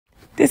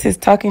This is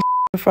Talking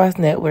with Frost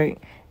Network.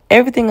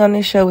 Everything on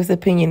this show is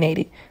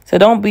opinionated, so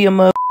don't be a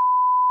mother.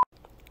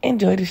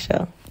 Enjoy the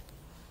show.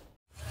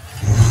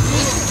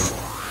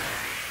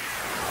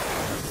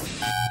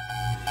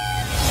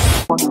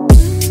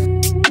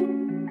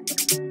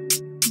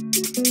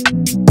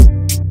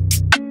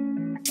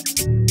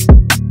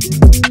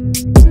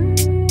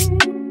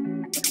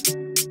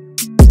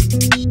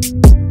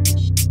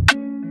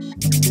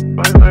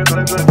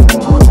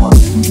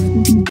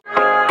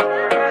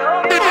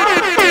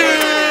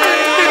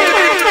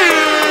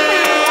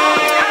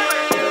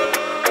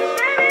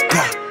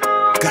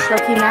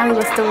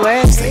 What's the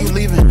word? Say you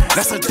leaving,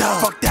 that's a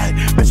dub. Fuck that,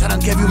 bitch, I done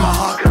gave you my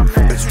heart.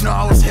 Bitch, you know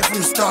I was here from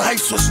the start. How you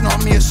switching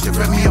on me and shit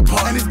rip me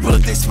apart? And these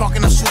bullets they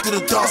smoking, I shoot through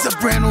the dark. It's a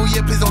brand new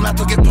year, please don't have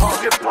to get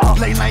parked.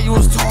 Late night you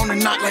was torn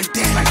and not like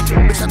damn.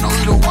 Bitch, I know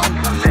you the one.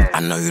 I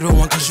know you the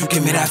one cause you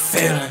give me that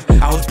feeling.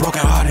 I was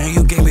broken hearted and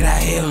you gave me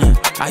that healing.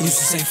 I used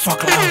to say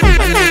fuck love, I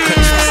knew you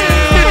couldn't trust me.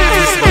 I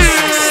used to go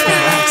sex,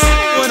 spend racks.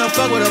 When I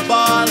fuck with a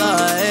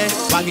baller, eh?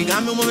 Rocky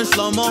got me moving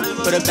slow-mo.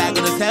 Put it back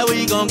on his head, where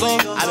you gon' go?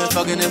 I been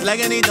fucking his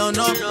leg and he don't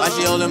know. Why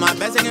she holding my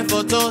best, taking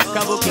photos?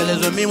 Couple killers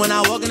with me when I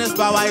walk in the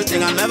spot. Why you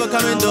think I'm never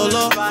coming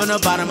dolo? From the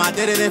bottom, I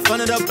did it in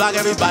front of the block.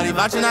 Everybody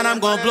watching that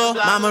I'm gon' blow.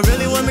 Mama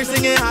really want me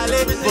singing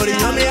highly. 40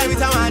 on me every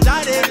time I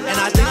died it. And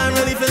I think I'm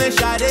really feeling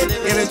shy.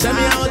 If it tell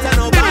me I won't tell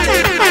nobody.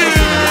 I don't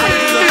see a lot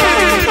of you about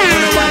it.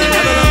 Wonder why they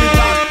never let me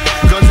pop.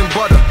 Guns and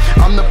butter,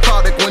 I'm the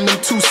product when them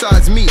two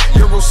sides meet.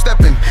 Euro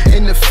stepping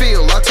in the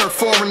field, I turn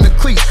foreign to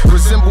cleats.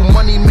 Resemble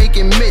money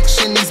making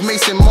Mitch in these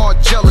Mason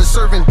Margiela,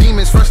 serving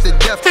demons fresh to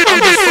death.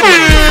 I'm just from a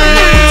different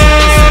level.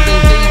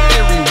 7-day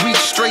theory, week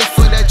straight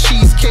for that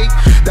cheesecake.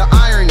 The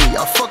irony,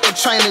 I fuck up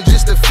China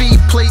just to feed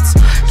plates.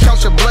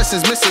 Count your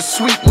blessings, miss a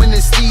sweet when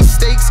it's these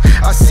steaks.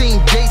 I seen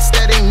dates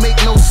that ain't make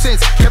no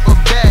sense. Kept a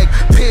bag,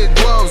 pair of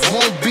gloves,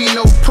 won't be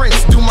no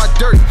prince. Do my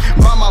dirt,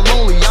 by my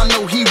lonely, I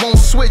know he won't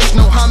switch.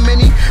 Know how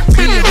many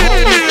be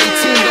home if they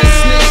team don't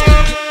snitch.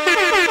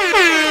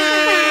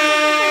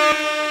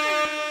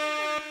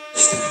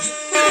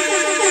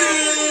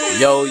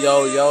 Yo,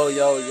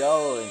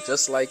 and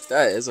just like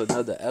that is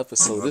another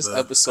episode. This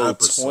episode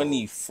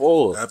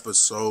 24.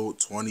 Episode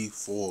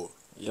 24.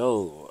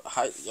 Yo,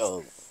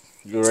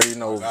 you already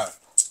know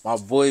my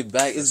boy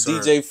back. It's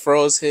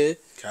DJFROST here.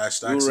 Cash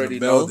Stacks in the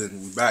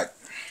building. We back.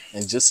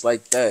 And just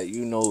like that,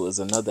 you know, is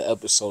another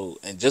episode.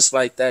 And just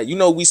like that, you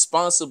know, we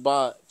sponsored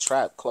by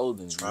Trap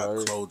Clothing.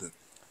 Trap Clothing.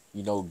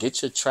 You know,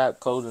 get your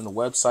Trap Clothing, the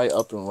website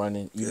up and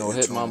running. You know,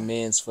 hit my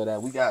mans for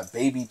that. We got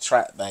Baby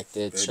Trap back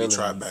there chilling.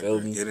 Trap you back feel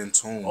there. me? Get in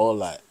tune. All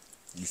that.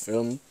 You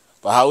feel me?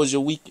 But how was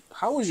your week?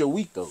 How was your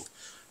week though?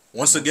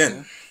 Once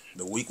again,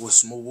 the week was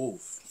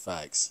smooth.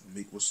 Facts. The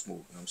week was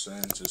smooth. You know what I'm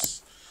saying?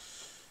 Just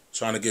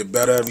trying to get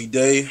better every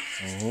day.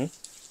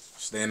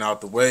 Staying out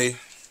the way.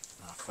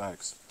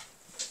 Facts.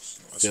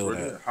 That's really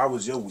it. How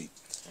was your week?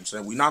 I'm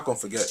saying we're not gonna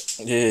forget.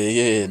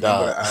 Yeah,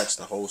 dog. Remember to ask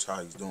the host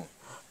how he's doing.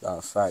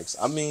 Facts.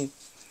 I mean,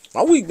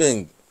 my week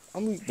been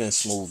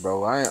smooth,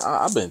 bro.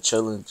 I've been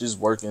chilling, just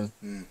working.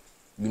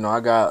 You know,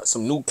 I got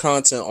some new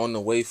content on the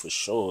way for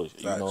sure.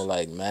 You know,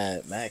 like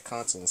mad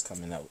content is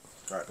coming out.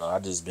 Right. I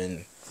just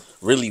been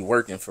really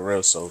working for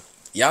real. So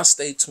y'all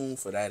stay tuned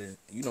for that, and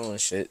you know,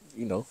 and shit.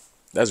 You know,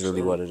 that's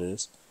really what it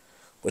is.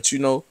 But you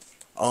know,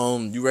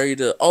 you ready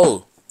to?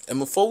 Oh, and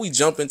before we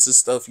jump into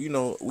stuff, you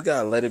know, we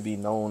gotta let it be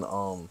known.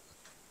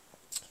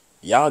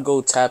 Y'all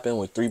go tap in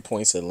with 3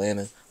 Points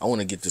Atlanta. I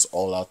want to get this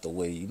all out the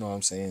way. You know what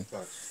I'm saying?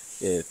 Right.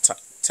 Yeah,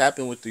 tap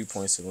in with 3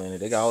 Points Atlanta.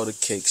 They got all the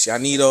kicks. Y'all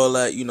need all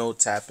that, you know,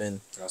 tap in.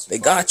 They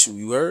got you.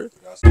 You heard?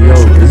 Yo,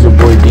 this your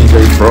boy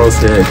DJFROST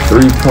here at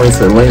 3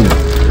 Points Atlanta.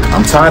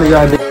 I'm tired of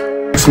y'all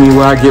asking me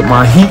where I get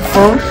my heat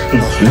from.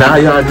 Now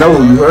y'all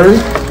know. You heard?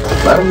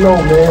 Let them know,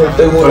 man, if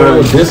they want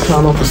a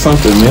discount off or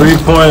something,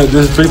 man.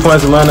 This is 3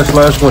 Points Atlanta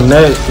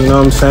 /Gwinnett. You know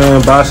what I'm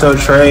saying? Buy, sell,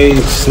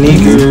 trade,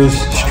 sneakers,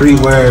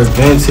 streetwear,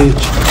 vintage.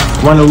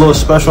 Run a little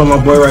special on my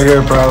boy right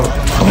here, bro.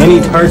 Any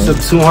purchase of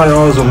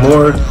 $200 or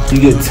more, you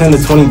get 10 to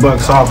 20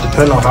 bucks off,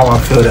 depending on how I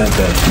feel that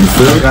day. You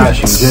feel? I got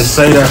you. Just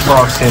say that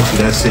Frost sent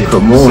you. That's it.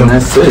 Come on,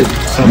 that's it.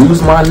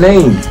 Use my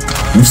name.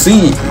 You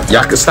see,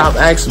 y'all can stop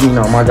asking me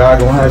now. My God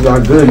gonna have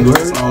y'all good. You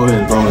heard? Oh,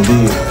 yeah, bro,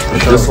 indeed.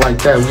 Just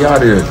like that, we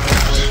out here.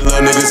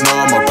 Little niggas know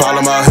I'm a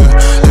problem out here.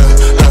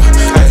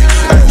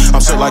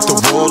 I'm shit like the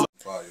wall.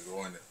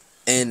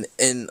 And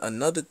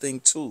another thing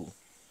too,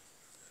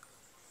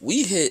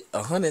 we hit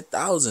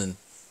 100,000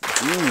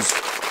 views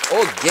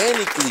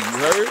organically. You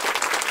heard?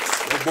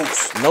 No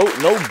boost.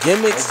 No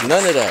gimmicks,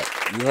 none of that.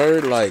 You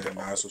heard? Like,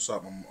 man, that's what's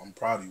up. I'm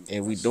proud of you.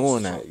 And we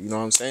doing that. You know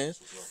what I'm saying?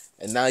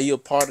 And now you're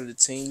part of the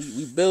team.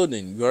 We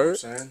building. You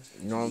heard? You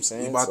know what I'm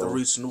saying? We about to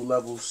reach new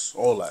levels,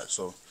 all that.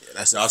 So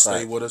that's y'all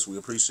stay with us. We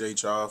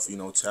appreciate y'all for, you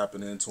know,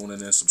 tapping in,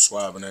 tuning in,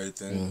 subscribing,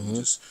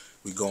 everything.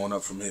 We going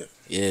up from here.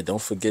 Yeah,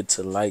 don't forget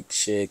to like,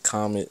 share,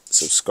 comment,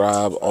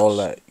 subscribe, all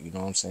that. You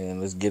know what I'm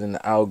saying? Let's get in the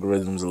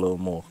algorithms a little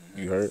more.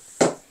 You heard?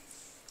 All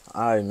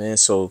right, man.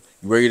 So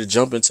you ready to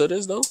jump into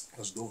this though?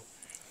 Let's do it.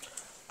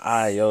 All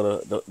right, yo.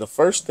 The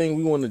first thing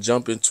we want to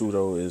jump into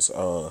though is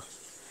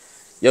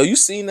Yo, you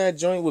seen that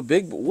joint with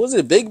Big Boy? Was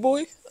it Big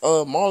Boy?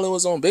 Marlon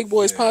was on Big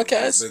Boy's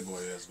podcast. Big Boy,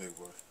 yes, Big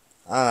Boy.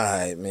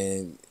 Alright,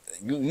 man.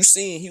 You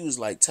seen he was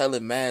like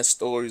telling mad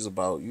stories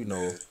about, you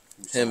know,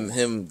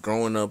 him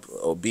growing up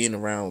or being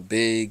around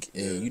Big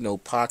and, you know,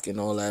 Pac and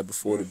all that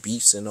before the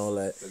beefs and all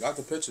that. They got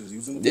the pictures.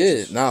 Using the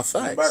pictures. Yeah, nah,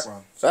 facts.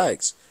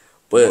 Facts.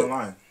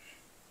 But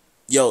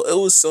yo, it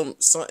was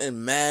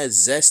something mad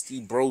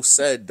zesty bro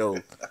said though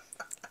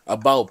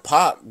about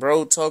Pac,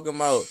 bro, talking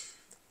about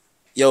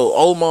yo,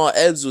 Omar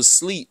Epps was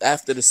asleep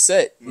after the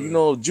set. You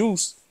know,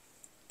 Juice,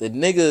 the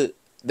nigga,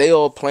 they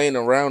all playing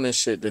around and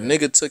shit. The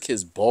nigga took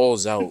his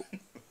balls out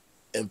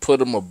and put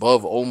them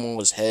above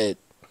Omar's head.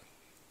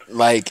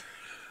 Like,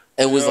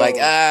 it was like,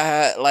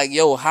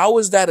 yo, how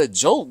is that a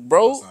joke,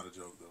 bro? It's not a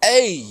joke, though.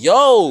 Hey,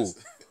 yo.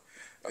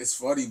 It's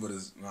funny, but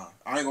it's nah.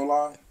 I ain't gonna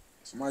lie.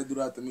 Somebody do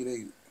that to me,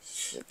 they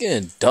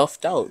getting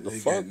duffed out. The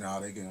fuck?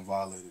 They getting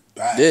violated.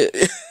 Bad.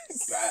 Yeah.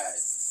 Bad.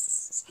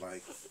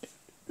 Like,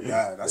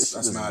 yeah,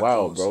 that's mad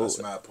wild, pause. bro.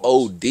 That's mad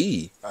pause.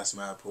 OD. That's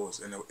mad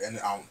pause. And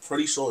I'm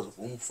pretty sure it's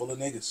a room full of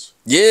niggas.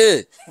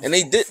 Yeah. And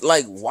they did,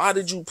 like, why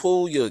did you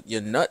pull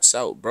your nuts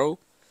out, bro?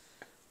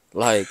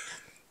 Like,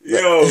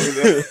 yo.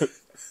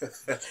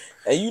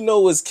 And you know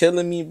what's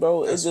killing me,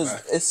 bro? That's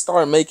it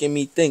started making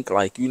me think,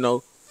 like, you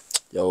know,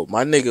 yo,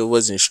 my nigga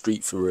wasn't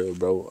street for real,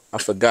 bro. I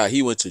forgot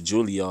he went to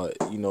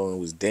Juilliard, you know, and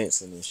was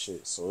dancing and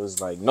shit. So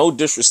it's like, no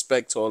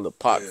disrespect to all the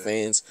Pac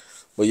fans,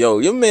 but yo,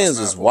 your man's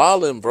was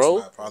wilding,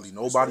 bro. Probably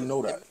nobody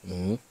know that.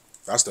 Mm-hmm.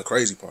 That's the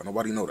crazy part.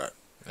 Nobody know that.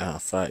 Ah,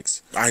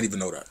 facts. I ain't even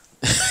know that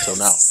till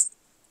now.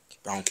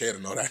 I don't care to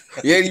know that.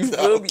 Yeah, you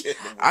feel me?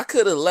 I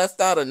could have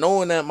left out of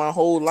knowing that my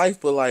whole life,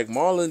 but like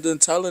Marlon done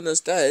telling us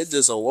that, it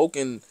just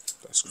awoken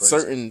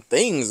certain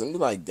things. And be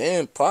like,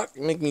 damn, Pac,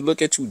 make me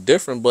look at you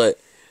different. But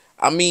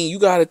I mean, you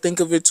got to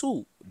think of it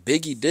too.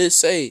 Biggie did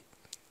say,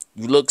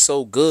 you look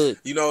so good.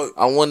 You know,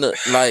 I want to,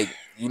 like,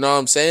 you know what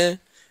I'm saying?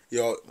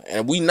 Yo,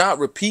 and we not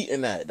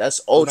repeating that. That's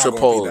ultra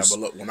pose. But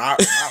look, when I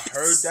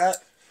heard that,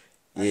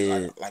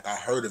 like I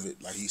heard of it,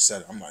 like he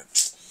said it, I'm like,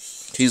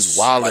 he's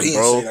wilding, like,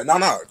 bro.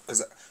 No,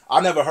 because I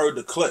never heard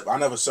the clip. I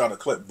never saw the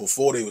clip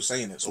before they were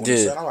saying it. So when he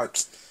said, I'm like,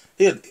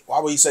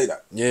 why would he say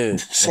that? Yeah.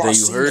 So and then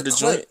you heard the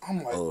joint.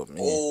 I'm like,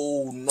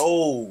 oh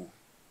no,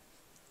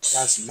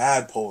 that's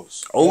mad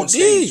pause.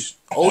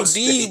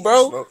 OD,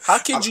 bro. How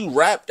could you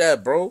rap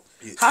that, bro?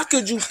 How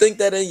could you think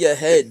that in your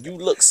head? You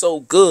look so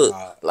good.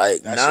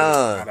 Like,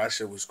 nah. That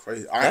shit was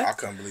crazy. I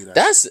couldn't believe that.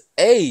 That's,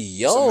 hey,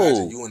 yo. Just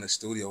imagine you in the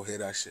studio, hear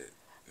that shit.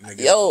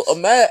 Nigga, yo,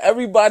 imagine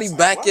everybody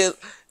back at,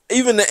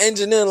 even the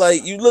engineer,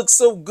 like, you look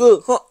so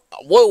good. Huh?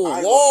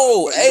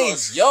 Whoa, hey,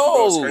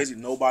 yo. It's crazy.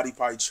 Nobody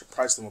probably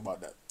priced them about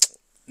that.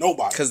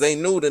 Nobody. Because they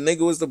knew the nigga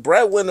was the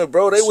breadwinner,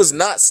 bro. They was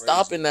not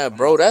stopping that,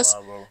 bro.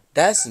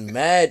 That's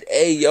mad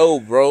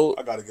ayo, bro.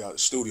 I gotta get out of the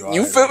studio.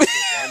 You feel me?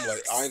 I'm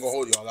like, I ain't gonna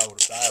hold y'all out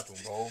with the bathroom,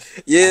 bro.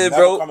 Yeah,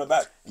 bro. Coming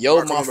back.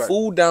 Yo, my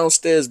food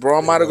downstairs, bro.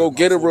 I'm about to go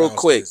get it real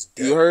quick.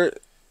 You heard?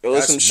 Yo,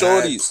 some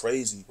shorties.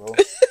 Crazy, bro.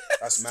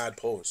 That's mad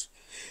pause.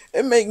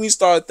 It make me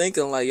start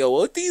thinking like, yo,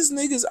 what these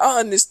niggas? I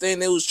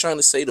understand they was trying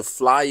to say the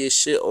flyest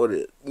shit or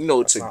the, you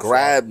know, to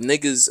grab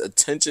niggas'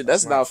 attention.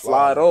 That's not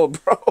fly at all,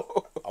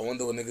 bro. I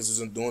wonder what niggas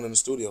isn't doing in the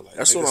studio. Like,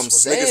 that's what I'm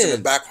saying. Niggas in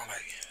the background, like,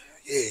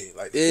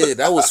 yeah,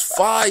 that was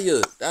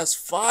fire. That's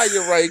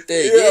fire right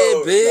there.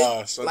 Yeah, big.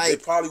 Nah, so like, they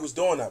probably was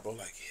doing that, bro.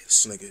 Like, yeah,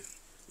 this nigga.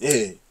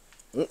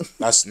 Yeah.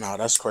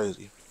 That's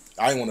crazy.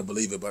 I didn't want to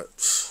believe it, but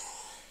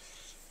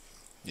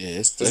yeah,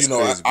 that's you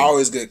know, crazy, I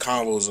always get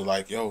convos of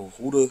like, yo,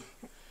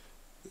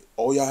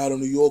 all y'all had in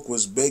New York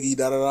was Biggie,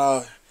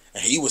 da-da-da.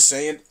 And he was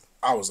saying,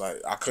 I was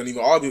like, I couldn't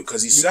even argue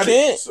because he said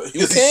it. So he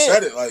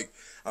said it. Like,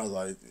 I was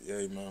like,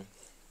 yeah, man.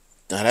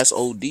 Nah, that's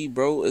OD,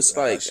 bro. It's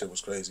like, that shit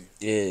was crazy.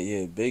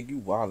 Yeah, Big, you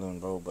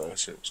wildin', bro. But that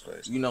shit was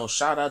crazy. You know,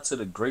 shout out to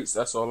the greats.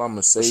 That's all I'm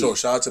gonna say. For sure,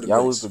 shout out to the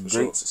y'all greats. Was the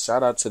greats. Sure.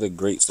 Shout out to the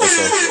greats. That's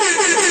all.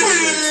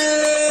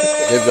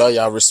 Give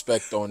y'all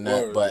respect on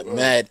that. But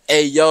mad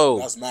ayo.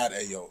 That's mad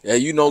ayo. Yeah,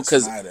 you know,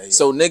 cause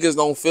so niggas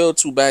don't feel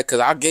too bad. Cause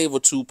I gave a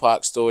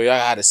Tupac story. I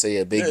had to say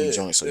a Biggie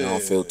joint, so you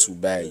don't feel too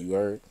bad. You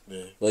heard?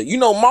 Yeah. But you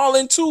know,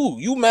 Marlon too.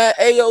 You mad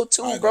ayo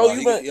too, bro.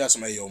 You got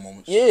some ayo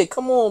moments. Yeah,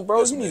 come on,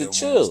 bro. You need to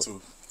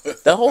chill.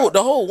 The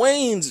whole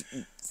Wayne's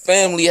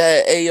family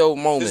had AO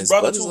moments. His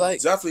brother but it's too. Like,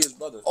 Definitely his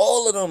brother.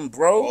 All of them,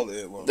 bro.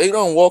 They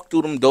don't walk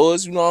through them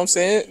doors. You know what I'm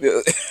saying?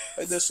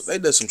 They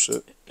did some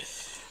shit.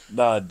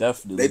 Nah,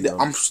 definitely.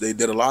 They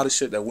did a lot of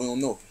shit that we don't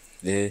know.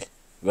 Yeah.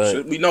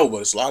 But we know, but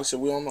it's a lot of shit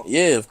we don't know.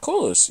 Yeah, of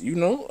course. You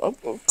know,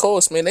 of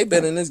course, man. They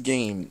been in this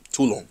game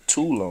too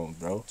long,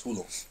 bro. Too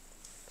long.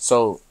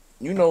 So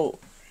you know,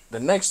 the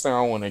next thing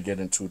I want to get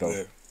into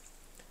though.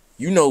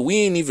 You know, we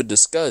ain't even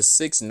discussed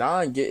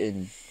 6ix9ine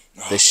getting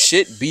the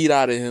shit beat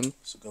out of him.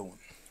 That's a good one.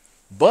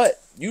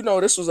 But, you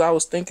know, this was I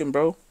was thinking,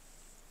 bro.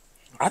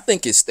 I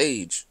think it's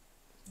staged.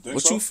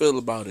 What you feel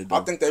about it, though?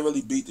 I think they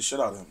really beat the shit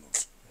out of him, though.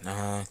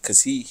 Nah,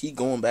 because he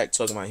going back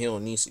talking about he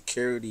don't need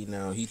security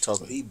now. He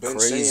talking He been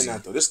crazy. saying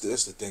that, though. This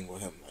the thing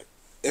with him. Like,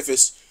 if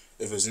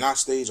it's not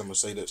staged, I'm going to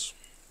say this.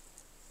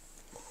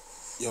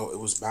 Yo, it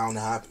was bound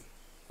to happen.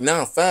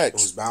 Nah, It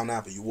facts. was bound to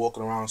happen. You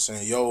walking around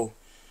saying, "Yo,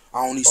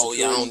 I don't need Oh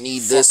security. yeah, I don't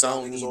need Fuck this. I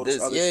y'all don't niggas, need all this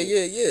this. other Yeah, shit."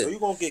 yeah, yeah. So you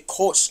gonna get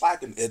caught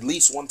slacking at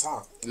least one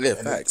time. Yeah,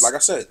 And facts. like I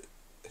said,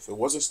 if it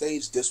wasn't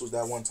staged, this was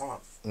that one time.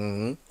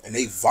 Mm-hmm. And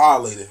they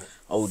violated him.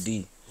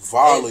 OD.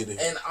 Violated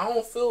him. And I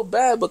don't feel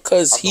bad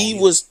because I don't he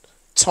either. was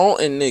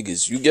taunting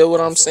niggas. You get what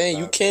I don't I'm feel saying? bad,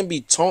 You bro. can't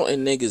be taunting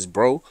niggas,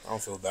 bro. I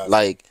don't feel bad.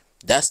 Like,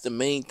 that's the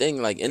main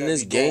thing. Like, in You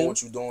this can't be doing game,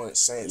 what you doing,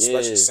 saying, Yeah.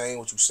 especially saying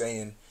what you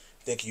saying,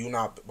 thinking you're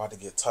not about to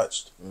get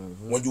touched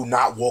Mm-hmm. when you're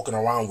not walking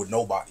around with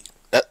nobody.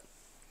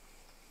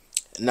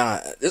 nah,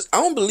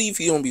 I don't believe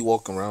he don't be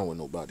walking around with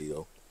nobody,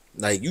 though.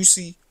 Like, you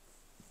see,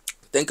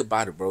 think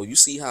about it, bro. You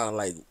see how,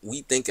 like,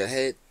 we think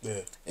ahead,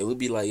 Yeah. and we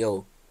be like,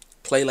 yo,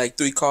 play like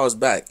 3 cars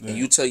back, Yeah. and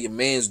you tell your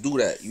mans do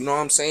that. You know what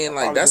I'm saying?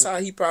 Like, probably that's been- how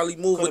he probably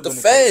moved with Could've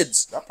the been case.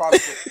 feds.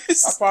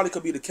 That probably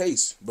could be the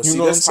case. But You see,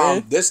 know what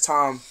I'm this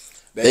time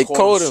They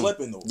caught him.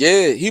 slipping though.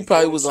 Yeah, he They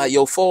probably caught was him like,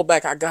 yo, fall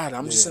back. I got it.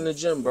 I'm just Yeah. in the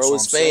gym, That's bro. what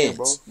It's I'm saying, fans.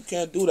 bro. You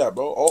can't do that,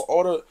 bro.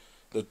 All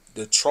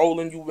the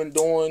trolling you've been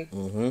doing,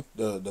 Mm-hmm.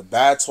 the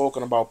bad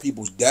talking about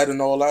people's dead and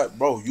all that,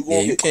 bro. You gonna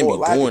Yeah, you get can't caught be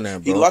lacking. doing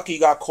that, He bro. lucky he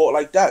got caught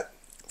like that,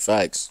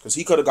 Facts. because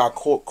he could have got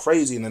caught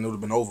crazy and then it would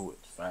have been over with.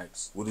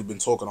 Facts. Would have been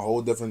talking a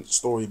whole different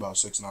story about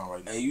 6ix9ine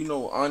right now. And you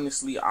know,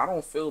 honestly, I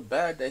don't feel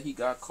bad that he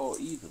got caught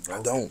either, bro.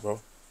 I don't, bro.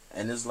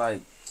 And it's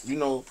like, you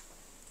know,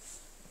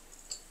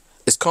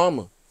 it's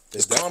karma.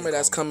 It's karma definitely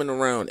that's karma.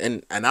 coming around,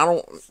 and I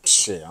don't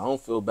I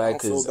don't feel bad I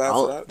don't feel because bad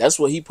for that. that's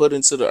what he put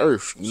into the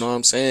earth. You know what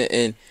I'm saying?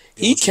 And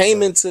he what you came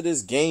said. into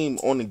this game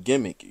on a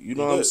gimmick. You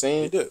know He what I'm did.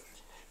 saying? He did.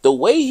 The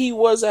way he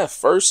was at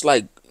first,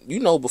 like,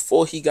 you know,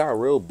 before he got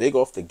real big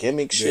off the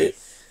gimmick shit,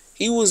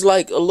 he was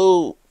like a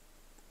little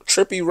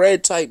Trippy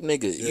Red type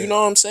nigga. Yeah. You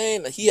know what I'm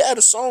saying? He had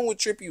a song with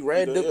Trippy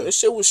Red. He did, yeah. This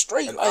shit was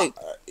straight. And Like,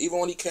 even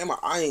when he came out,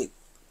 I ain't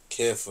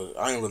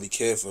really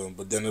care for him.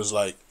 But then it was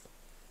like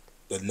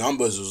the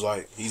numbers was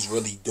like he's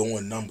really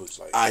doing numbers.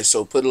 Like, alright,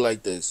 so put it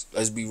like this.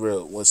 Let's be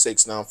real. When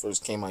 6ix9ine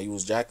first came out, you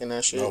was jacking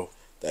that shit? No.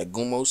 That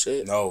Gumo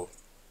shit? no.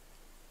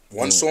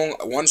 One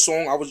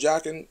song I was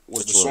jacking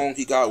was Which the one? song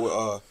he got with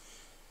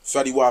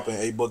Fetty Wap and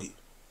A Boogie.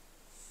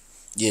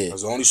 Yeah. That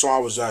was the only song I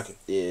was jacking.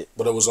 Yeah.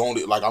 But it was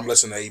only like I'm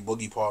listening to A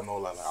Boogie part and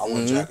all that. Like, I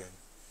wasn't Mhm. jacking.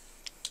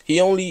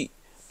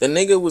 The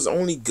nigga was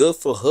only good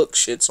for hook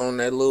shits on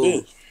that little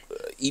Yeah.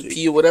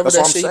 EP or whatever That's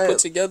that what I'm shit he saying. put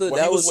together. When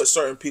That he was with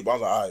certain people, I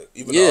was like, all right.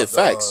 Even Yeah, the,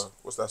 facts.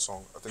 What's that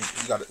song? I think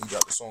he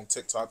got the song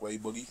TikTok with A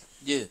Boogie.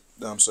 yeah, You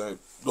know what I'm saying?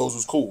 Those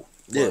was cool.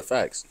 yeah, But,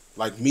 facts.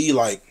 like me,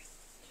 like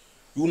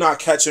you not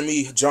catching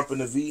me jumping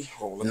the V.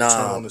 Oh, let me Nah,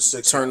 turn on the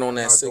 6ix9ine. turn on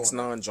that I'm not doing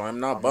 6ix9ine joint. I'm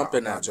not I'm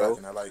bumping not that, bro.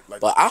 jacking that. Like,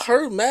 But I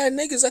heard mad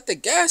niggas at the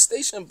gas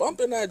station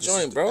bumping that this is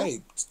joint, the bro.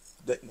 thing.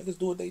 Niggas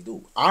do what they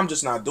do. I'm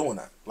just not doing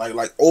that. Like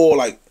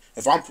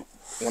if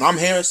when I'm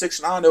hearing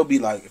 6ix9ine, they'll be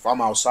like if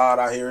I'm outside,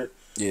 I hear it.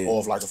 Yeah,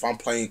 Or if I'm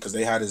playing because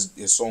they had his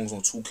songs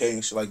on 2K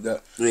and shit like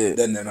that. yeah.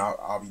 Then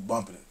I'll be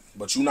bumping it.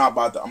 But you not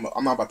about to.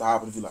 I'm not about to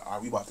hop in and be like, all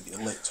right, we about to get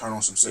lit. Turn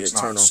on some 6ix9ine.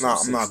 turn on It's some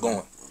not- I'm not 6ix9ine.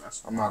 going.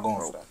 I'm not going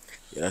for that.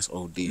 Yeah, that's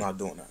OD. I'm not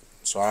doing that.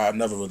 So I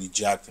never really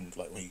jacked him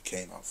like when he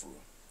came out for real.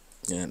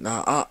 Yeah,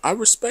 nah, I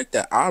respect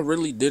that. I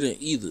really didn't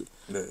either.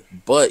 Yeah.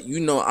 But, you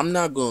know, I'm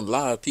not gonna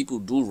lie, people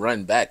do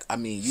run back. I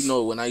mean, you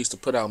know, when I used to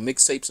put out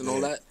mixtapes and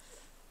all Yeah. that,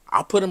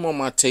 I put them on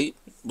my tape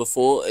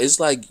before. It's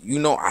like, you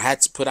know, I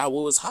had to put out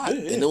what was hot.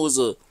 Yeah, yeah. And it was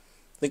I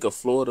think a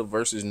Florida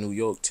versus New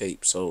York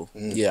tape. So,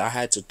 yeah, I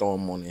had to throw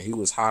him on there. He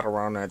was hot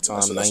around that time,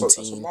 That's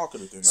 19. a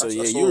marketing thing. So,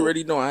 That's you all.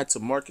 already know I had to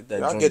market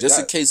that Yeah, I joint. get Just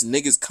in that. case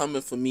niggas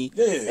coming for me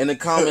Yeah. in the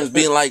comments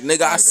being like,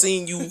 nigga, I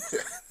seen you.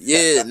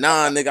 Yeah,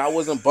 nah, nigga, I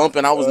wasn't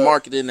bumping. I was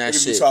marketing that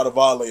Niggas be shit. trying to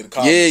violate the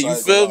comments. Yeah, you I ain't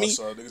feel gonna lie, me?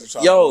 son. Niggas be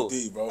trying Yo, to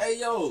go deep, bro. hey,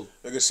 yo.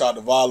 Niggas trying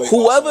to violate.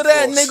 Whoever my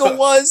that phone, nigga son.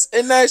 was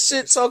in that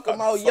shit talking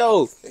about,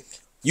 yo,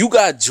 you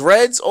got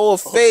dreads or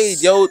fade,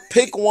 yo,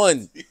 pick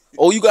one.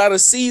 Or you got a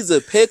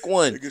Caesar, pick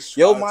one. Niggas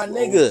Yo, trying my to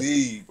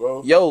nigga, OD,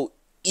 bro. yo,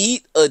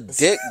 eat a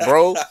dick,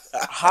 bro.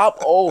 Hop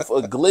off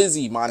a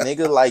glizzy, my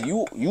nigga. Like,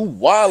 you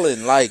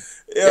wildin', like,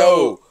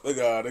 yo.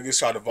 Niggas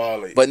trying to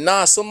violate. But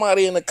nah,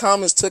 somebody in the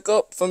comments took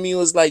up for me,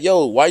 was like,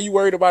 yo, why you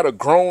worried about a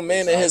grown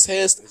man and his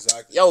hair?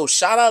 Exactly. Yo,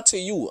 shout out to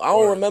you. I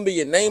don't remember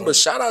your name, but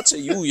shout out to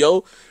you,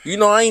 yo. You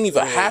know, I ain't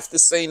even have to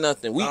say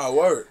nothing. Nah,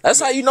 word. That's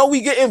how you know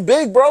we getting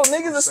big, bro.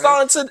 Niggas are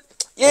starting to...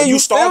 Yeah, When you you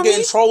start feel getting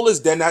me?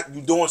 trollers, then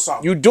you doing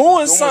something. You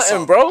doing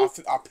something, bro.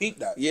 I peeped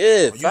that.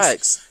 Yeah, When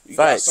facts. You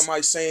got Facts.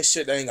 somebody saying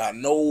shit that ain't got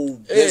no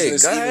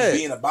business go even ahead.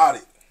 being about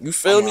it. You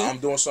feel me? I'm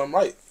doing something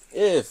right.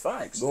 Yeah,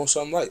 facts. Doing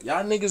something right.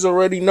 Y'all niggas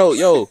already know,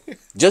 yo.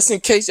 Just in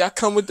case y'all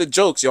come with the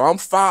jokes, yo, I'm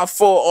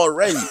 5'4"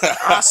 already.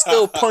 I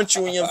still punch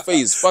you in your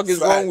face. Fuck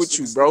is wrong with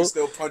you, bro?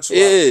 Still punch you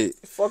Yeah, out.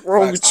 fuck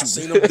wrong Facts. with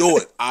you. I seen him do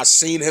it. I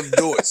seen him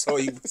do it. So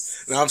you know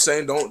what I'm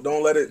saying? Don't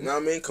let it, you know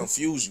what I mean,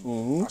 confuse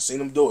you. I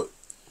seen him do it.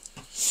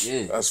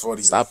 Yeah, That's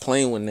funny. stop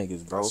playing with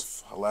niggas, bro.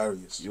 That's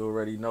hilarious. You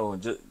already know.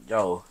 And just,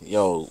 yo,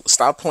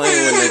 stop playing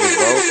with niggas,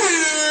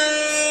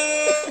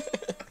 bro.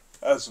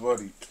 That's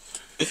funny.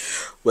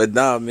 But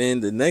nah, man,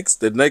 the next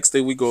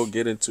thing we gonna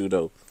get into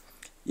though,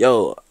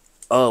 yo,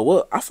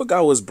 what I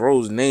forgot was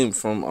bro's name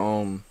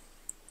from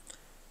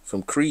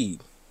Creed.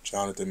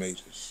 Jonathan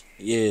Majors.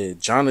 Yeah,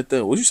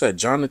 Jonathan. What you said,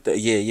 Jonathan?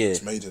 Yeah.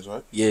 It's Majors,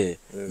 right? Yeah,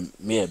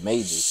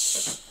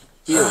 Majors.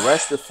 He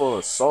arrested for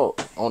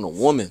assault on a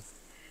woman.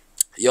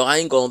 Yo, I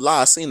ain't gonna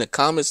lie. I seen the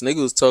comments.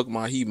 Niggas was talking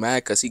about he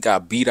mad because he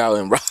got beat out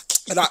in Rocky.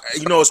 And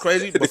you know what's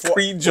crazy? Before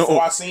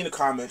Before I seen the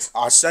comments,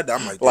 I said that.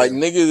 I'm like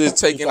niggas is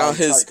taking out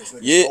his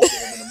yeah. In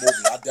the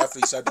movie. I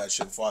definitely said that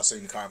shit before I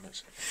seen the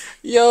comments.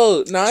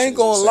 Yo, now I ain't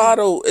gonna lie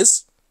though.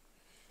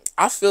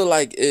 I feel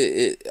like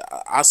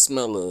I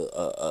smell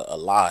a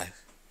lie.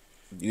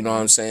 You know what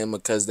I'm saying?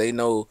 Because they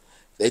know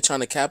they trying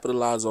to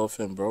capitalize off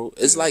him, bro.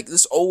 It's like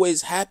this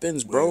always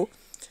happens, bro.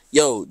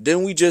 Yo,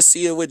 didn't we just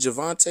see it with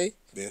Javante?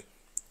 Yeah.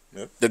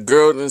 Yep. The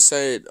girl then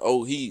said,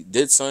 "Oh, he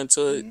did something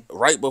to it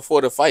right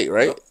before the fight,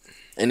 right?" Yep.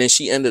 And then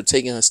she ended up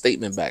taking her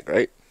statement back,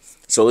 right?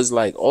 So it's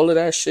like all of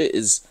that shit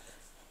is.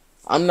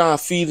 I'm not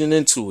feeding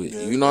into it.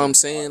 You know what I'm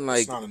saying?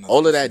 Like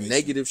all of that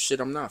negative shit,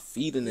 I'm not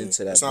feeding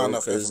into that. It's not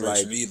enough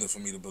information like, either for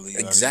me to believe.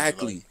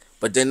 Exactly. Like,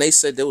 but then they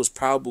said there was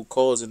probable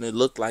cause, and it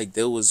looked like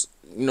there was,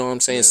 you know what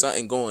I'm saying,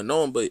 something going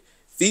on. But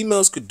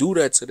females could do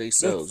that to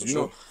themselves, you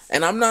know.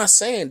 And I'm not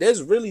saying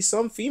there's really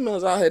some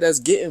females out here that's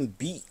getting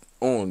beat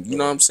on. You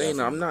know what I'm saying?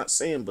 Definitely. I'm not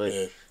saying, but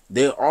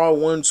there are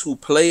ones who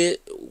play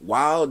it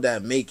wild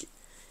that make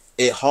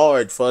it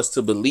hard for us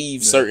to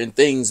believe certain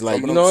things.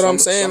 Like, you know what I'm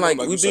saying? Like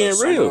we being real.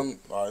 Some of them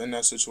are in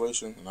that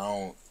situation, and I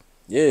don't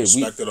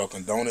respect it or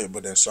condone it.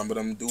 But then some of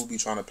them do be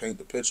trying to paint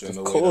the picture.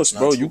 Of course,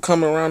 bro. You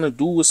come around a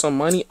dude with some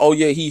money. Oh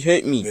yeah, he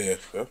hit me.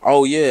 Yeah.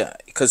 Oh yeah,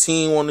 because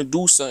he ain't want to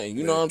do something.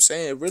 You know what I'm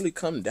saying? It really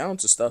come down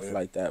to stuff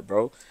like that,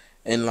 bro.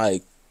 And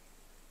like,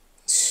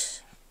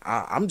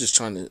 I'm just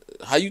trying to.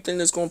 How you think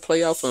this gonna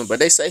play out for him? But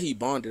they say he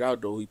bonded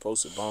out though. He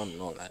posted bond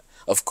and all that.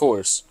 Of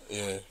course.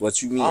 Yeah.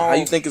 What you mean? How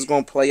you think it's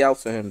gonna play out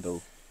for him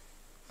though?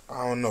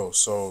 I don't know.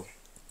 So,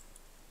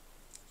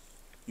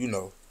 you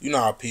know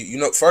how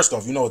people. First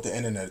off, you know what the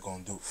internet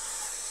gonna do.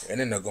 The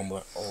internet gonna be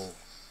like, oh,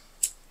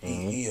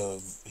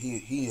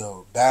 he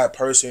a bad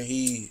person.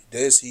 He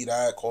this, he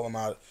that. Call him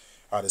out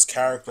his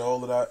character,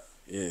 all of that.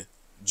 Yeah.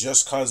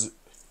 Just cause,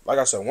 like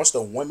I said, once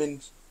the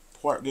women's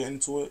part get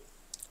into it,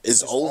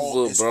 it's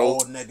over, bro.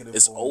 All negative.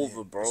 It's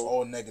over, bro. It's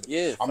all negative.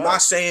 Yeah. I'm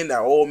not saying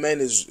that all men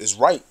is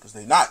right, because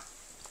they not.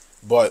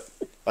 But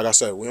like I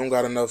said, we don't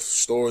got enough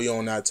story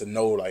on that to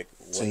know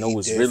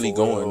what's really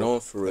going on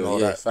for real.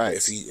 Yeah,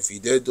 facts. If he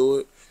did do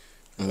it,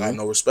 I got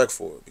no respect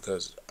for it,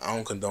 because I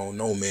don't condone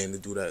no man to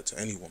do that to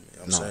any woman. You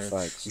know what I'm saying?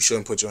 Facts. You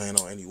shouldn't put your hand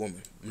on any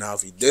woman. Now,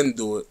 if he didn't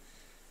do it,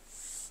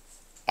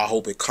 I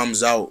hope it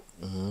comes out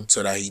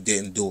so that he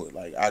didn't do it.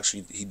 Like,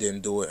 actually, he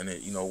didn't do it, and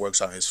it works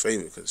out in his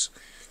favor, because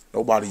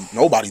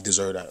nobody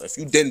deserve that. If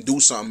you didn't do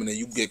something and then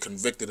you get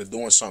convicted of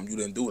doing something you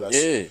didn't do, that's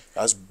BS.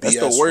 That's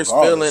the worst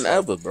feeling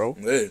ever, bro.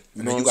 Yeah,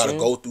 and then you gotta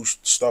go through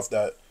stuff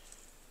that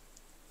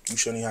you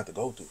shouldn't even have to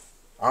go through.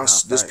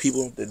 There's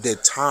people that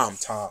did time.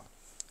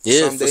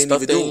 Yeah, for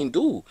stuff they didn't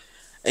do.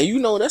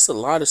 And that's a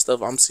lot of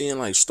stuff. I'm seeing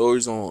like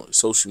stories on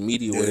social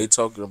media where they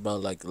talking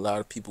about like a lot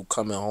of people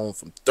coming home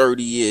from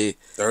 30-year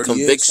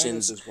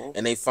convictions,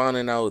 and they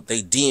finding out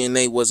they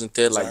DNA wasn't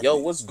there. Exactly. Like, yo,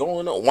 what's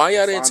going on? Why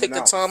y'all didn't take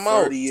the time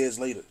out? 30 years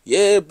later.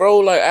 Yeah, bro.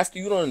 Like, after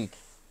you done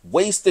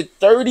wasted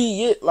 30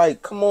 years,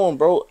 like, come on,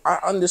 bro. I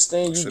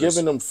understand you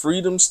giving them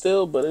freedom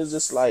still, but it's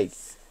just like,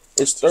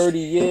 it's 30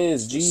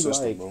 years, G.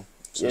 System, like, bro.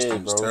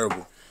 System is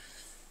terrible.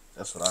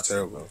 That's what I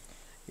say, bro.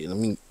 Yeah, let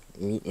me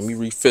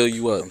refill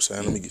you up. I'm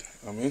saying,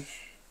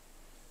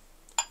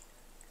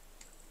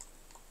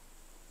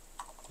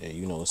 yeah,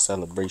 it's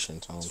celebration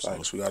time. So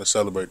we gotta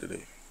celebrate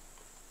today.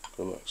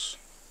 Good luck.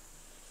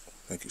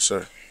 Thank you,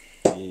 sir.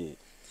 Yeah.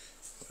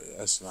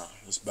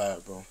 That's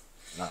bad, bro.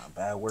 Nah,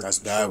 bad work. That's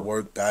bad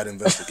work, bad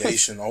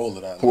investigation, all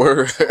of that. Like,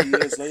 Word. 3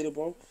 years later,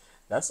 bro.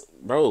 And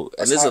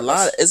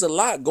there's a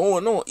lot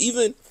going on.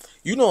 Even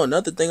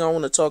another thing I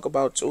want to talk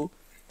about too,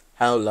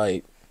 how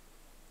like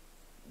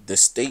the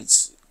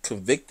states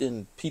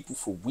convicting people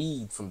for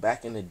weed from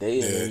back in the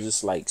day, and then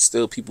just like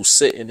still people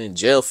sitting in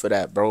jail for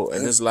that, bro.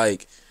 And it's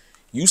like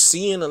you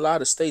seeing a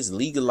lot of states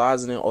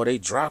legalizing it, or they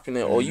dropping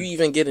it, or you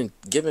even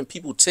giving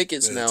people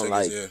tickets now.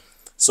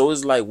 So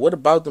it's like, what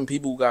about them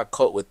people who got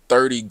caught with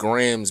 30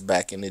 grams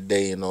back in the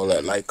day and all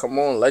that? Like, come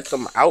on, let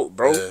them out,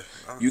 bro.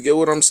 You get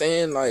what I'm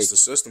saying? Like, it's the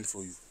system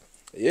for you.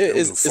 Yeah,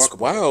 it's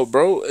wild,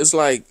 bro. It's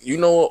like,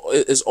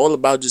 it's all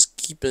about just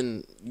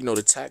keeping,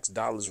 the tax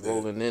dollars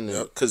rolling in.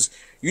 Because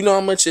you know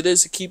how much it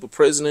is to keep a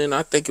prisoner in?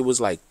 I think it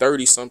was like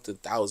 30-something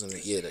thousand a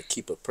year to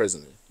keep a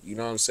prisoner. You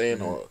know what I'm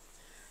saying? Or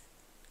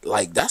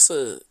like that's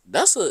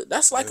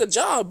like a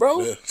job,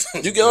 bro.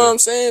 You get what I'm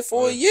saying?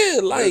 For a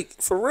year, like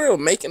for real,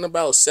 making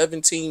about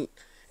 $17,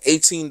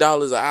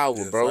 $18 an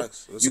hour, bro.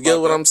 You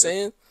get what I'm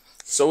saying?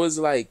 So it's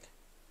like,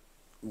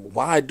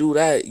 why do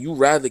that? You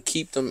rather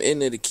keep them in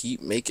there to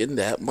keep making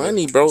that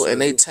money, bro,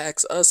 and they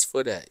tax us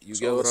for that. You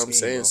get what I'm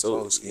saying?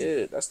 So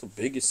yeah, that's the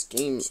biggest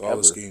scheme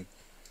ever.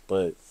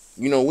 But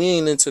we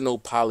ain't into no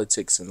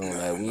politics and all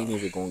that. We ain't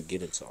even gonna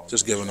get into all.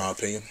 Just giving our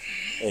opinion.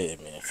 Yeah,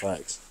 man,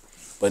 facts.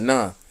 But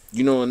nah,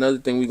 another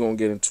thing we gonna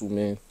get into,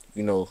 man.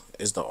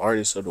 Is the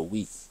artist of the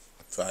week.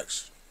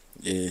 Facts.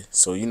 Yeah.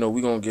 So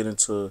we gonna get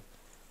into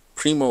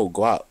Primo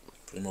Guap.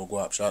 Primo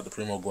Guap. Shout out to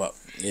Primo Guap.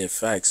 Yeah,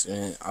 facts,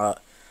 man. I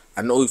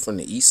know he's from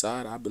the east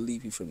side. I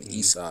believe he's from the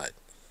east side.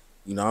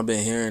 You know, I've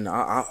been hearing,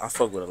 I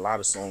fuck with a lot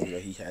of songs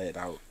that he had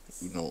out,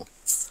 you know.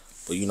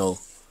 But, you know,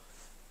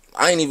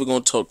 I ain't even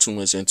going to talk too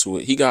much into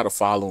it. He got a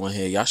follow on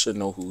here. Y'all should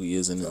know who he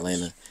is in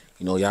Atlanta.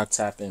 You know, y'all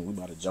tap in. We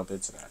about to jump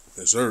into that.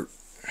 Yes, sir.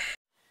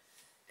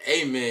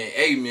 Hey,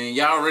 man.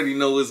 Y'all already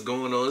know what's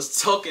going on. It's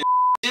talking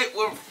shit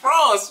with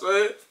Frost,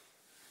 man.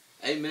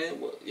 Hey, man.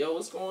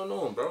 What's going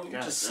on, bro? You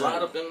just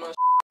slide up in my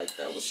like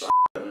that. What's up,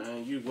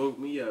 man? You woke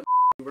me up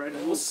right now.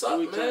 What's up,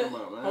 man?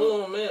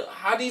 Hold on, man.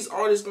 How these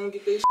artists gonna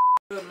get their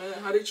up, man?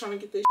 How they trying to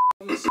get their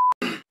on this?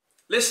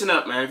 Listen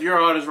up, man. If you're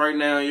an artist right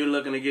now, you're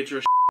looking to get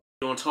your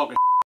on talking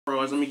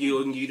Frost. Let me give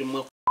you the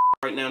motherfucker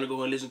right now to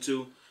go and listen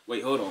to.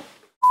 Wait, hold on.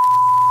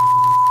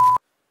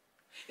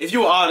 If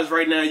you're an artist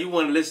right now, you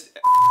want to listen.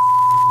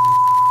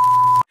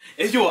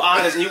 If you're an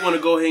artist and you want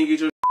to go ahead and get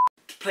your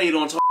played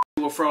on talking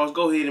with Frost,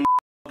 go ahead and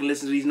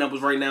listen to these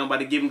numbers right now. I'm about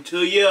to give them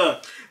to you.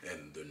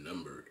 And the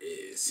number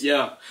is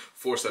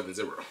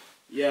 470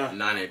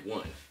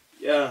 981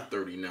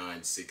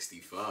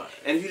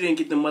 3965. And if you didn't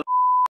get the mother,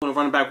 I'm gonna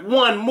run it back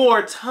one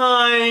more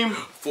time.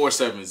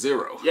 470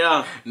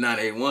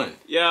 981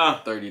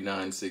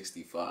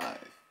 3965.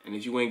 And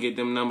if you ain't get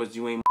them numbers,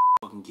 you ain't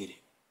fucking get it.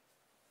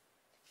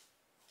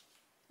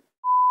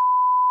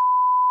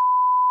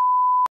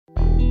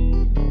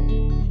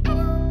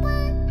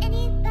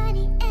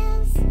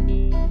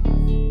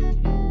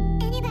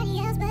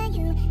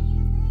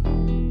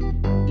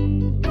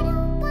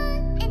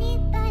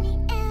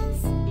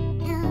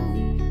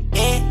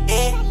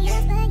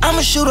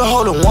 Shooter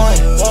holding one,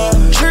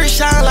 tree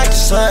shine like the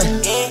sun.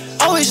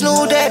 Always knew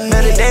that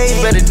better days,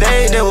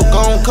 they were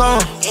gon'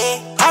 come.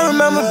 I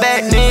remember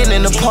back then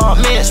in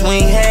apartments,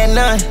 we ain't had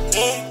none.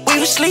 We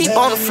would sleep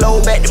on the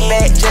floor back to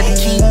back just to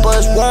keep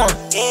us warm.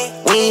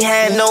 We ain't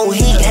had no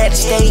heat, had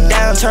to stay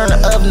down, turn the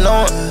oven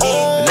on.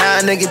 Now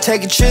a nigga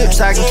taking trips,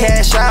 I can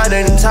cash out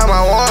anytime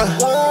I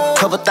want.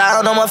 Couple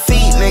thousand on my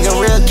feet, nigga,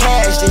 real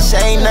cash, this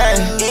ain't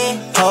nothing.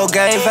 Whole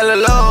game fell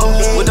in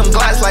love with them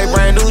Glocks like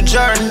brand new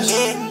Jordans.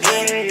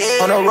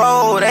 On the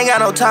road, ain't got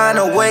no time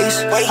to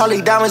waste.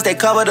 Holly diamonds, they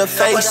cover the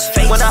face.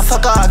 When I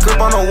fuck her, I grip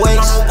on the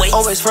waist.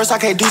 Always first, I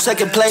can't do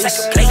second place.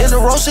 In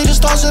the road, see the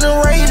stars in the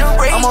rain.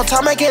 I'm on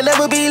time, I can't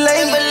never be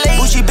late.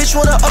 Bougie bitch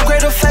wanna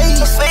upgrade her face.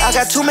 I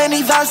got too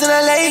many vibes in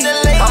LA.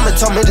 Mama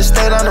told me to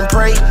stay down and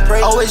pray.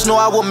 Always knew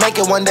I would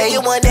make it one day.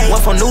 Went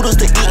from noodles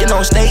to eating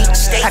on stage.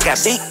 I got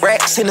big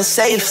racks in the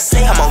safe.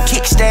 I'm on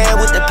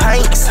kickstand with the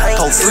paint.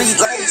 Hold 3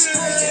 lights.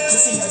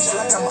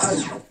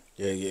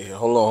 Yeah.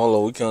 Hold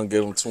on. We can't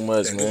give him too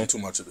much, man. Give him too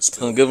much of the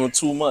spill. Can't give him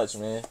too much,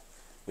 man.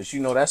 But you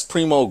know, that's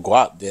Primo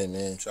Guap there,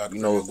 man. You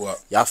know,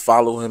 y'all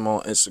follow him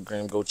on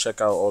Instagram. Go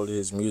check out all of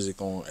his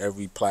music on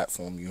every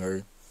platform you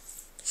heard.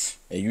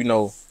 And you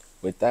know,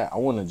 with that, I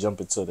want to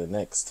jump into the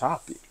next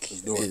topic.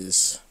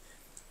 It's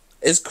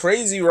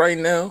crazy right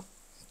now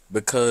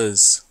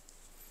because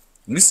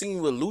you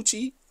seen with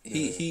Lucci,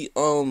 he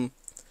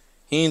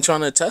ain't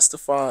trying to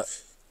testify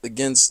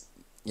against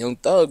Young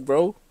Thug,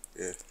 bro.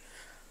 Yeah.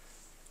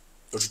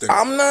 What you think?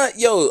 I'm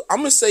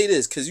gonna say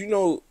this because you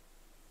know,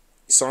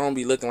 so I don't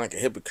be looking like a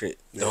hypocrite.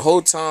 The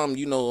whole time,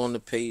 you know, on the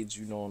page,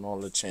 you know, on all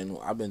the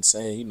channel, I've been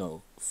saying, you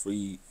know,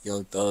 free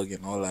Young Thug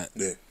and all that.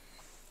 Yeah.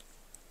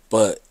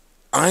 But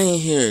I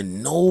ain't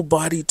hearing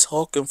nobody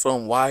talking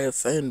from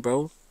YFN,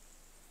 bro.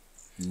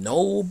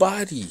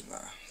 Nobody. Nah.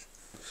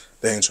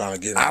 They ain't trying to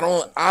get it. I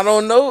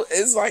don't know.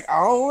 It's like I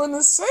don't want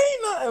to say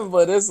nothing,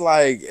 but it's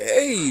like,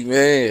 hey,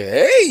 man,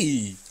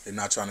 hey. They're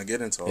not trying to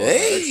get into all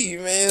that.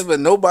 Man, but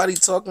nobody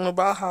talking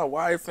about how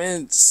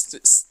YFN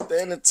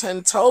standing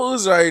 10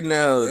 toes right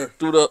now.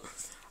 Yeah.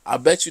 I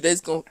bet you they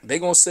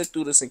gonna sit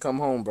through this and come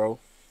home, bro.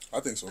 I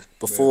think so.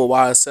 Before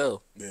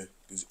YSL. Yeah,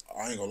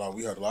 I ain't gonna lie.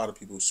 We had a lot of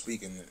people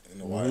speaking in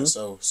the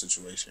YSL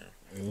situation.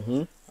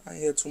 I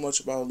ain't hear too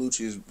much about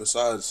Lucci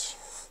besides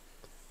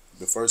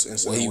the first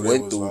incident he where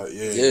went through. Like,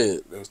 they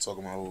was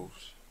talking about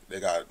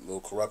they got a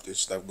little corrupted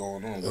stuff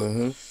going on.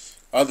 But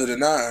other than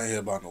that, I ain't hear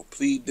about no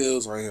plea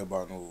deals. I ain't hear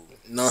about no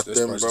nothing,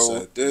 this person bro.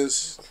 said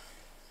this.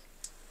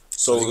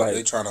 So like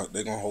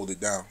they gonna hold it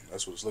down.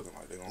 That's what it's looking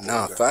like. They gonna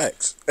hold it down.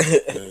 Facts.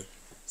 Yeah.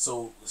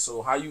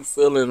 So how you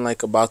feeling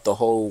like about the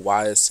whole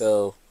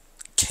YSL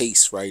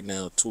case right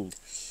now too?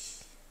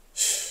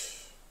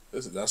 It's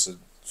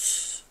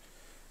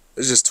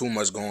just too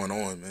much going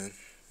on, man.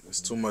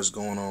 There's too much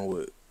going on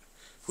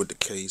with the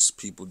case.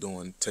 People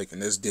taking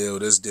this deal,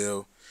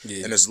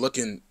 and it's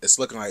looking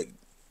like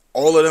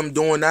all of them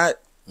doing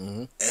that,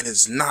 and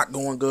it's not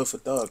going good for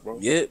Thug, bro.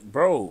 Yeah,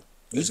 bro.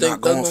 You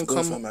think Thug gonna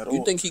come home?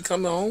 You think he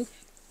coming home?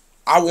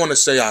 I want to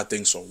say I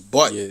think so,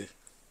 but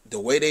the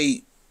way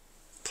they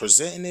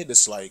presenting it,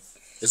 it's like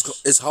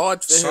it's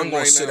hard for him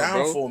right sit now,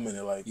 down bro. For a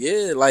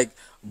minute, like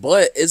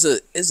but it's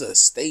a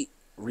state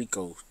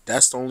Rico.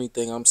 That's the only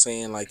thing I'm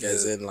saying. Like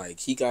as in like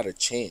he got a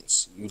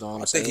chance. You know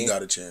what I'm saying? I think he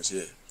got a chance.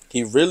 Yeah,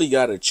 he really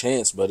got a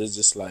chance, but it's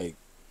just like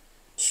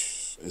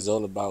it's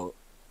all about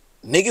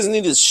niggas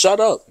need to shut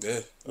up. Yeah,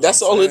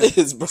 that's all it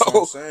is, bro. That's what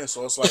I'm saying.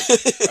 So it's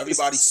like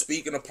everybody's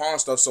speaking upon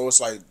stuff. So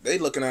it's like they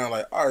looking at it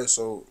like, all right,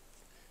 so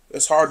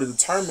it's hard to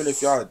determine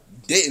if y'all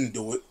didn't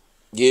do it.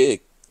 Yeah,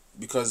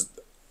 because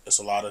it's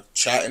a lot of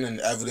chatting and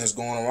evidence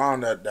going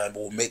around that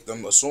will make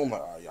them assume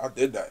like, oh, y'all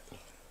did that.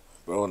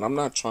 Bro, and I'm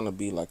not trying to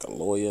be like a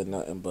lawyer or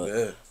nothing,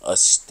 but a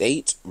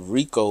state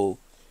RICO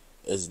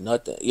is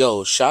nothing.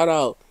 Yo, shout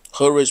out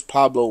Hood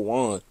Pablo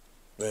Juan.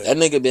 That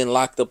nigga been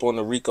locked up on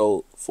the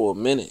RICO for a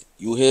minute.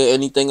 You hear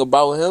anything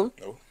about him?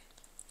 No.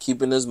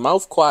 Keeping his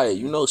mouth quiet.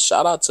 You know,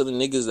 shout out to the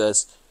niggas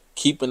that's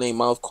keeping their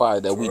mouth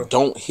quiet that we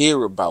don't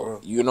hear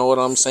about. You know what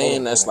I'm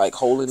saying? That's like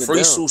holding it down.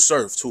 Free Sue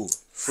Surf too.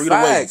 Free the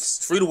wave.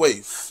 Free the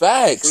wave.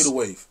 Facts. Free the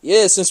wave.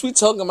 Yeah, since we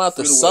talking about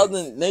the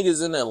southern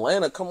niggas in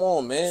Atlanta, come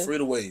on, man. Free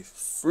the wave.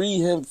 Free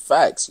him.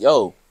 Facts.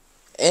 Yo.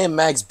 And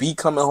Max B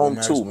coming home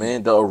too,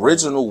 man. The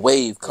original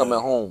wave coming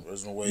home.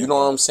 Original wave. You know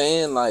what I'm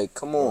saying? Like,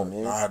 come on,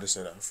 man. I had to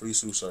say that. Free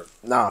Sue Surf.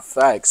 Nah,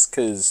 facts.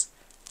 Cause,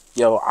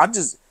 yo, I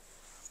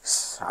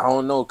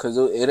don't know, cause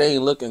it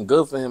ain't looking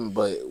good for him.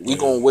 But we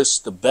gonna wish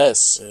the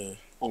best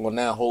on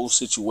that whole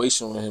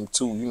situation with him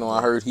too. You know,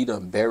 I heard he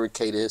done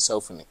barricaded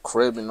himself in the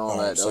crib and all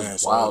that. That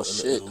was wild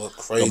shit.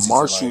 The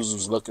marshals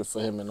was looking for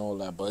him and all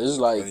that. But it's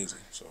like,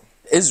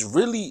 it's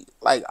really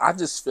like, I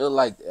just feel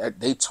like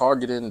they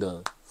targeting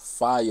the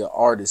fire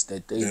artists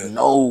that they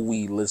know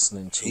we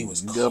listening to. He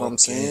was you know what I'm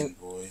saying?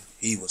 Boy.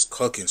 He was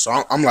cooking.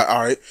 So I'm like, all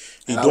right,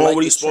 he and doing like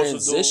what he's supposed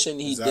to do. Transition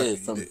he did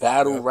from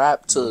battle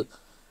rap to,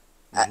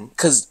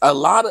 cause a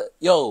lot of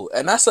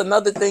and that's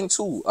another thing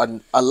too.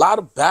 A lot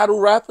of battle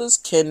rappers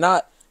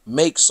cannot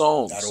make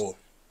songs at all.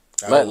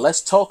 Let's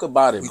talk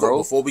about it, bro.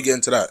 Before we get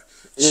into that,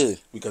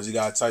 because he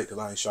got tight, because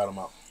I ain't shout him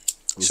out.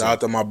 Shout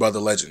out to my brother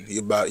Legend. He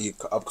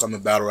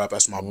upcoming battle rap.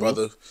 That's my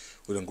brother.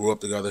 We done grew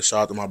up together. Shout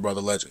out to my brother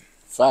Legend.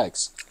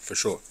 Facts. For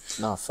sure.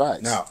 Nah,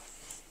 facts. Now,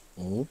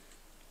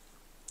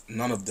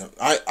 none of them.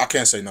 I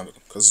can't say none of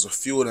them because there's a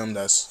few of them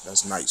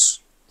that's nice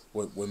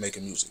with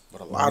making music,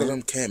 but a lot of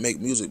them can't make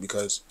music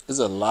because there's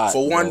a lot.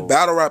 For one,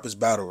 battle rap is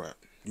battle rap.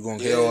 You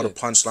gonna hear all the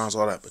punchlines,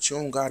 all that, but you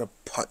don't gotta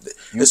punch.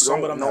 You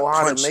don't know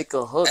how to make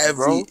a hook,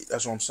 bro.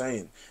 That's what I'm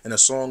saying. In a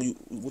song,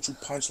 what you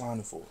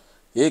punchlining for?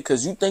 Yeah,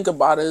 cause you think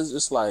about it, it's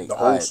just like the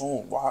whole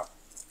song. Why?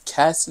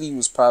 Cassidy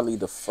was probably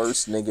the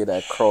first nigga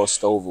that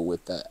crossed over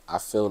with that. I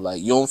feel like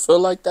you don't feel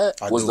like that.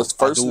 Was the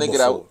first nigga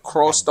that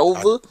crossed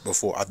over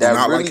before. I did that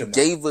not really like him.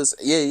 Gave us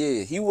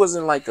He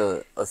wasn't like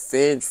a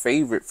fan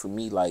favorite for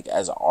me, like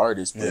as an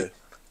artist, but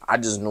I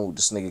just knew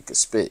this nigga could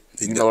spit.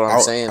 You know what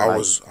I'm saying? I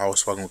was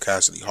fucking with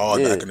Cassidy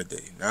hard back in the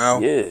day. Now,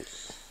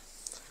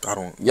 I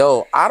don't.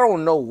 Yo, I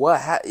don't know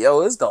what.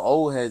 Yo, it's the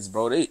old heads,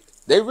 bro.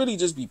 They really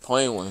just be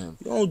playing with him.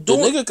 You don't do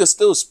the nigga could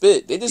still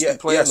spit. They just be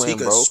playing with him,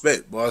 bro. He could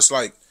spit, but it's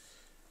like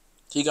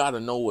he gotta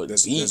know what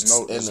there's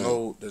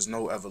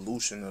no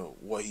evolution of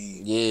what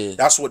he. Yeah,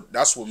 that's what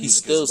music he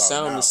still is about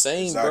sound now. the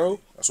same, exactly. bro.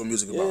 That's what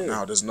music about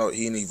now.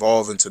 He ain't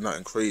evolving to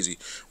nothing crazy,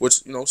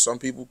 which some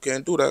people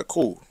can't do that.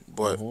 Cool,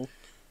 but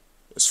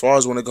as far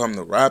as when it comes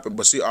to rapping,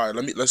 but see, all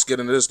right, let's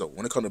get into this though.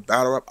 When it comes to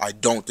battle rap, I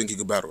don't think he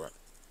could battle rap.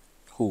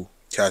 Who?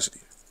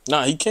 Cassidy.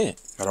 Nah, he can't.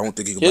 I don't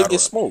think he can He'll battle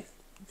get rap. smoked.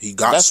 He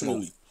got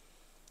Definitely. smoked.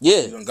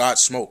 Yeah, he done got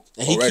smoked.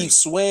 And he keeps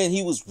swearing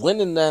he was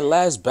winning that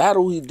last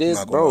battle he did,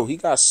 bro. He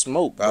got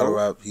smoked, bro. Battle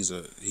rap, he's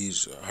a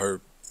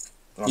herb.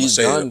 He's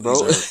done,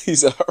 bro.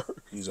 He's a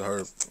herb. He's a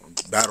herb.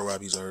 Battle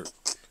rap, he's a herb.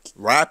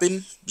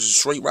 Rapping, just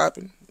straight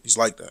rapping, he's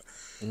like that.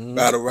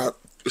 Battle rap,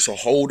 it's a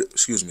whole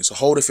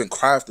different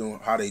craft than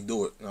how they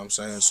do it. You know what I'm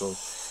saying? So,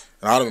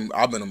 and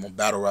I've been on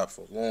battle rap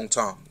for a long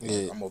time.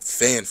 Yeah. I'm a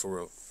fan for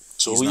real.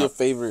 So who your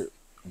favorite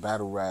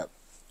battle rap?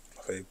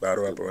 Favorite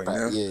battle rapper right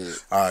now? Yeah.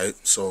 All right,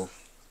 so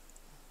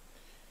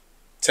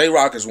Tay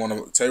Rock is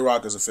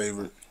a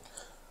favorite.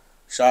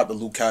 Shout out to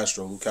Luke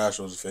Castro. Luke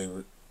Castro is a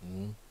favorite.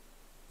 New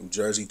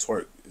Jersey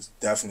Twerk is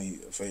definitely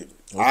a favorite.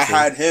 Okay. I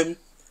had him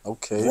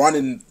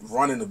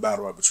running the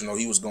battle rap, but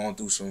he was going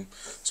through some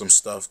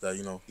stuff that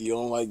You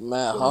don't like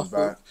Matt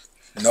Hoffa?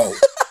 No.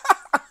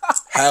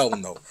 Hell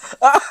no.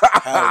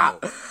 Hell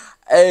no.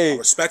 Hey, I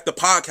respect the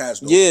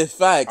podcast, though. Yeah,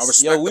 facts. I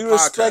respect we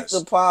respect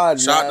the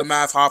pod. Shout out to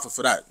Math Hoffa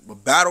for that.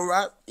 But battle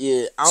rap?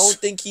 Yeah, I don't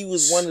think he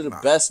was one of the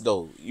best,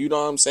 though. You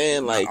know what I'm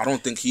saying? Like, I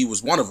don't think he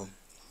was one of them.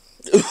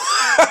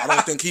 I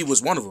don't think he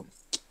was one of them.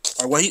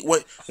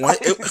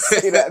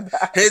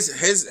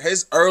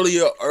 His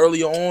earlier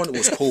on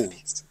was cool,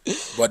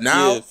 but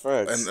now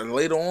and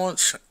later on,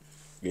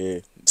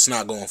 it's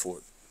not going for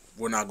it.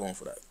 We're not going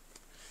for that.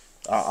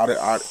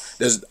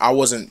 I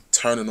wasn't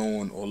turning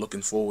on or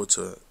looking forward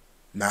to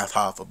Math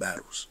Hoffa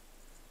battles.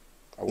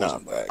 I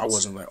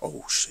wasn't like,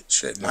 oh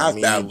shit,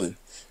 Math battling.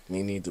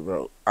 Me neither,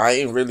 bro. I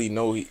ain't really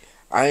know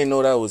I ain't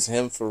know that was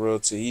him for real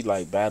till he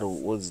like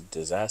battled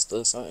Disaster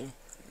or something.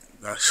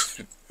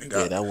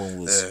 That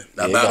one was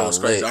that battle was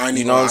crazy.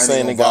 You know what I'm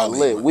saying? It got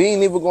lit. We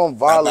ain't even gonna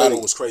violate. That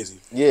battle was crazy.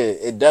 Yeah,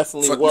 it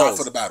definitely was. Not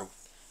for the battle.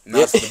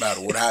 Not for the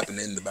battle. What happened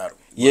in the battle?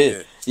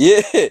 Yeah.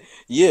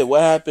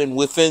 What happened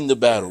within the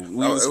battle? We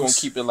was gonna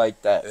keep it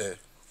like that. Yeah.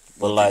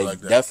 But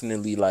like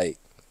definitely like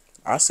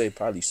I say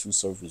probably Sue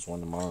Surf is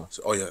one of mine.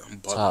 Oh yeah, I'm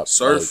Top,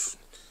 Surf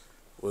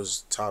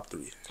was top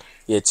 3.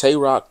 Yeah, Tay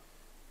Rock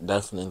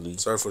definitely.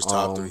 Surf was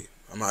top 3.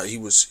 I'm not. He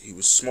was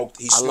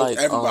smoked. He smoked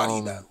everybody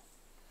he battled.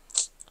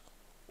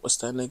 What's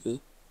that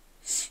nigga?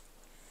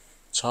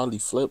 Charlie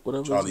Flip,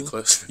 whatever. Charlie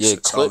Clips. Yeah,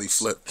 Charlie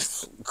Flip.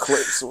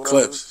 Clips.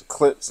 Clips.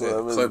 Clips.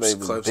 Yeah,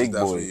 Clips. Big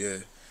boy. Yeah.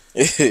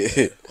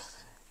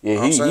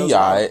 Yeah, he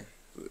alright.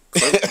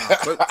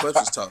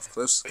 Clips is tough.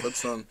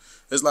 Clips on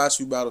his last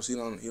few battles, he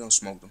don't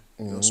smoke them.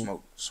 He don't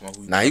smoke.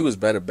 Nah, he was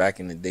better back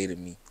in the day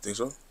than me. Think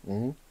so?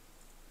 He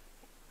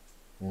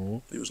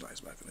was nice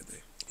back in the day.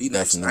 He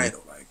Definitely. nice now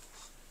though. Like,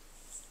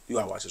 you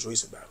gotta watch his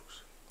recent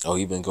battles. Oh,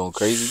 he been going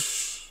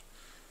crazy.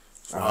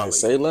 Alright,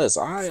 say less.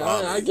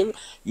 I give it.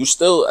 You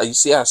still, you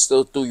see, I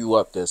still threw you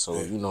up there,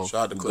 so you know,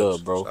 shout out to Clips,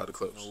 good, bro. Shout out to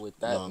Clips. With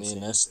that, man,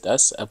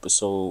 that's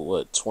episode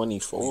what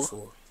 24.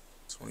 24.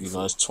 You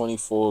know, it's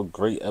 24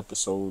 great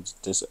episodes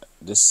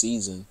this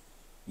season.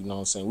 You know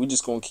what I'm saying? We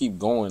just gonna keep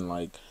going.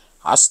 Like,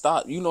 I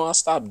stopped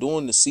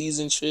doing the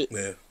season shit.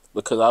 Yeah.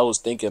 Because I was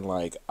thinking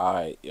like, all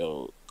right,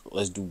 yo,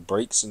 let's do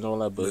breaks and all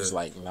that. But it's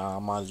like, nah, I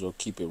might as well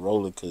keep it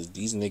rolling because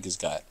these niggas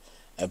got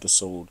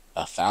episode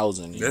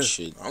 1,000 and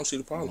shit. I don't see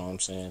the problem. You know what I'm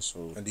saying?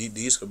 So, and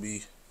these could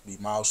be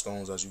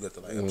milestones as you get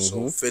to like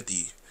episode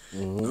 50.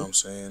 You know what I'm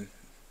saying?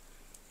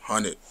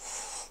 100.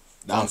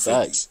 Down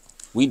facts.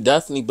 We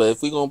definitely, but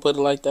if we gonna put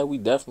it like that, we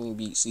definitely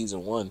beat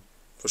season 1.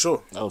 For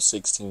sure. That was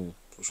 16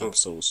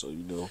 episodes, so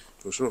you know.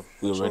 For sure.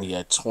 We already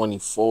at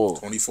 24.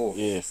 24.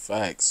 Yeah,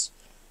 facts.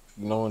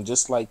 You know, and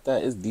just like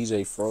that, it's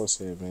DJ Frost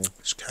here, man.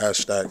 It's Cash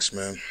Stacks,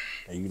 man.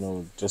 And you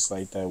know, just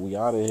like that, we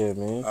out of here,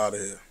 man. Out of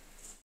here.